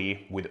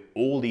hopefully with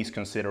all these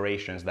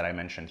considerations that I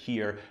mentioned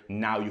here,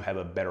 now you have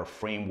a better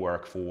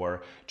framework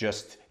for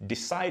just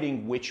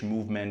deciding which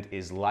movement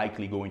is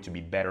likely going to be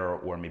better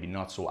or maybe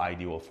not so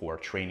ideal for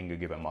training a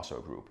given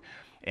muscle group.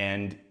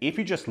 And if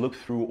you just look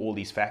through all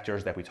these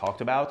factors that we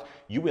talked about,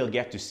 you will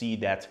get to see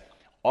that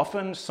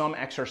often some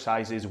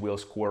exercises will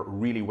score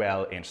really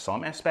well in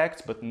some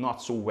aspects, but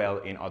not so well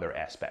in other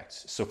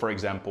aspects. So for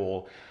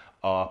example,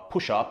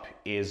 push-up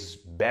is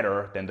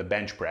better than the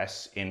bench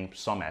press in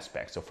some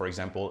aspects. So for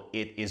example,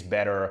 it is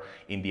better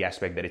in the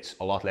aspect that it's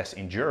a lot less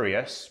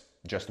injurious,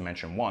 just to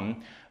mention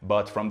one,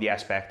 but from the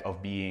aspect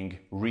of being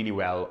really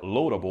well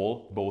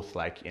loadable, both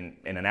like in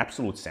an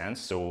absolute sense,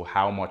 so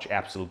how much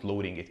absolute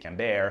loading it can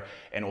bear,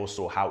 and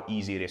also how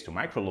easy it is to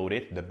microload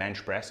it, the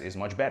bench press is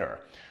much better.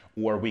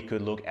 Or we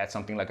could look at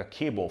something like a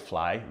cable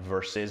fly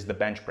versus the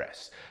bench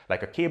press.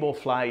 Like, a cable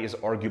fly is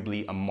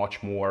arguably a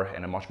much more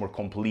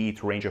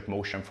complete range of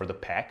motion for the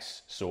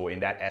pecs, so in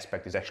that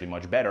aspect is actually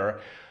much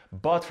better.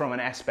 But from an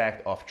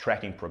aspect of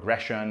tracking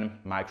progression,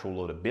 micro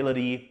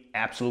loadability,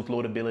 absolute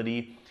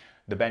loadability,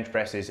 the bench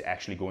press is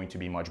actually going to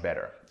be much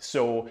better.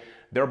 So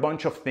there are a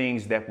bunch of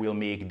things that will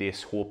make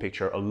this whole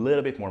picture a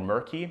little bit more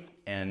murky,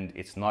 and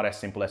it's not as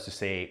simple as to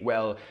say,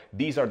 well,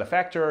 these are the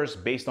factors,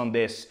 based on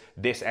this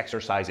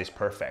exercise is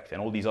perfect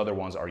and all these other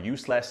ones are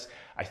useless.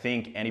 I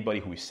think anybody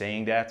who is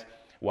saying that,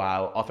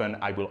 while often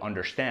I will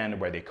understand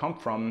where they come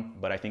from,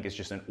 but I think it's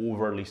just an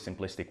overly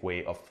simplistic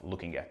way of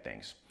looking at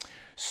things.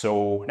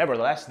 So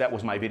nevertheless, that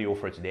was my video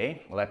for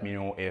today. Let me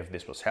know if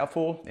this was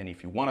helpful, and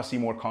if you want to see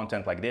more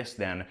content like this,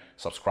 then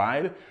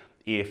subscribe.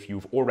 If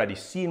you've already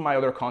seen my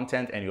other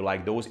content and you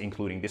like those,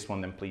 including this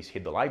one, then please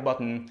hit the like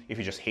button. If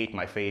you just hate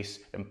my face,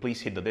 then please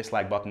hit the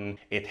dislike button.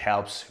 It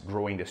helps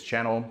growing this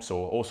channel,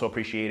 so also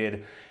appreciate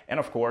it. And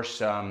of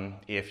course,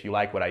 if you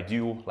like what I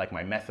do, like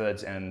my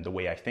methods and the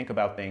way I think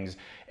about things,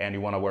 and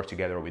you want to work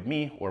together with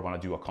me or want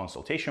to do a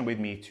consultation with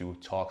me to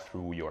talk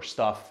through your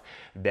stuff,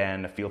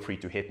 then feel free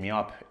to hit me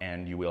up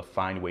and you will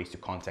find ways to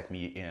contact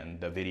me in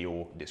the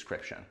video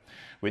description.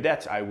 With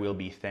that, I will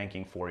be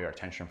thanking for your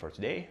attention for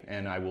today,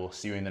 and I will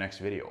see you in the next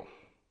video.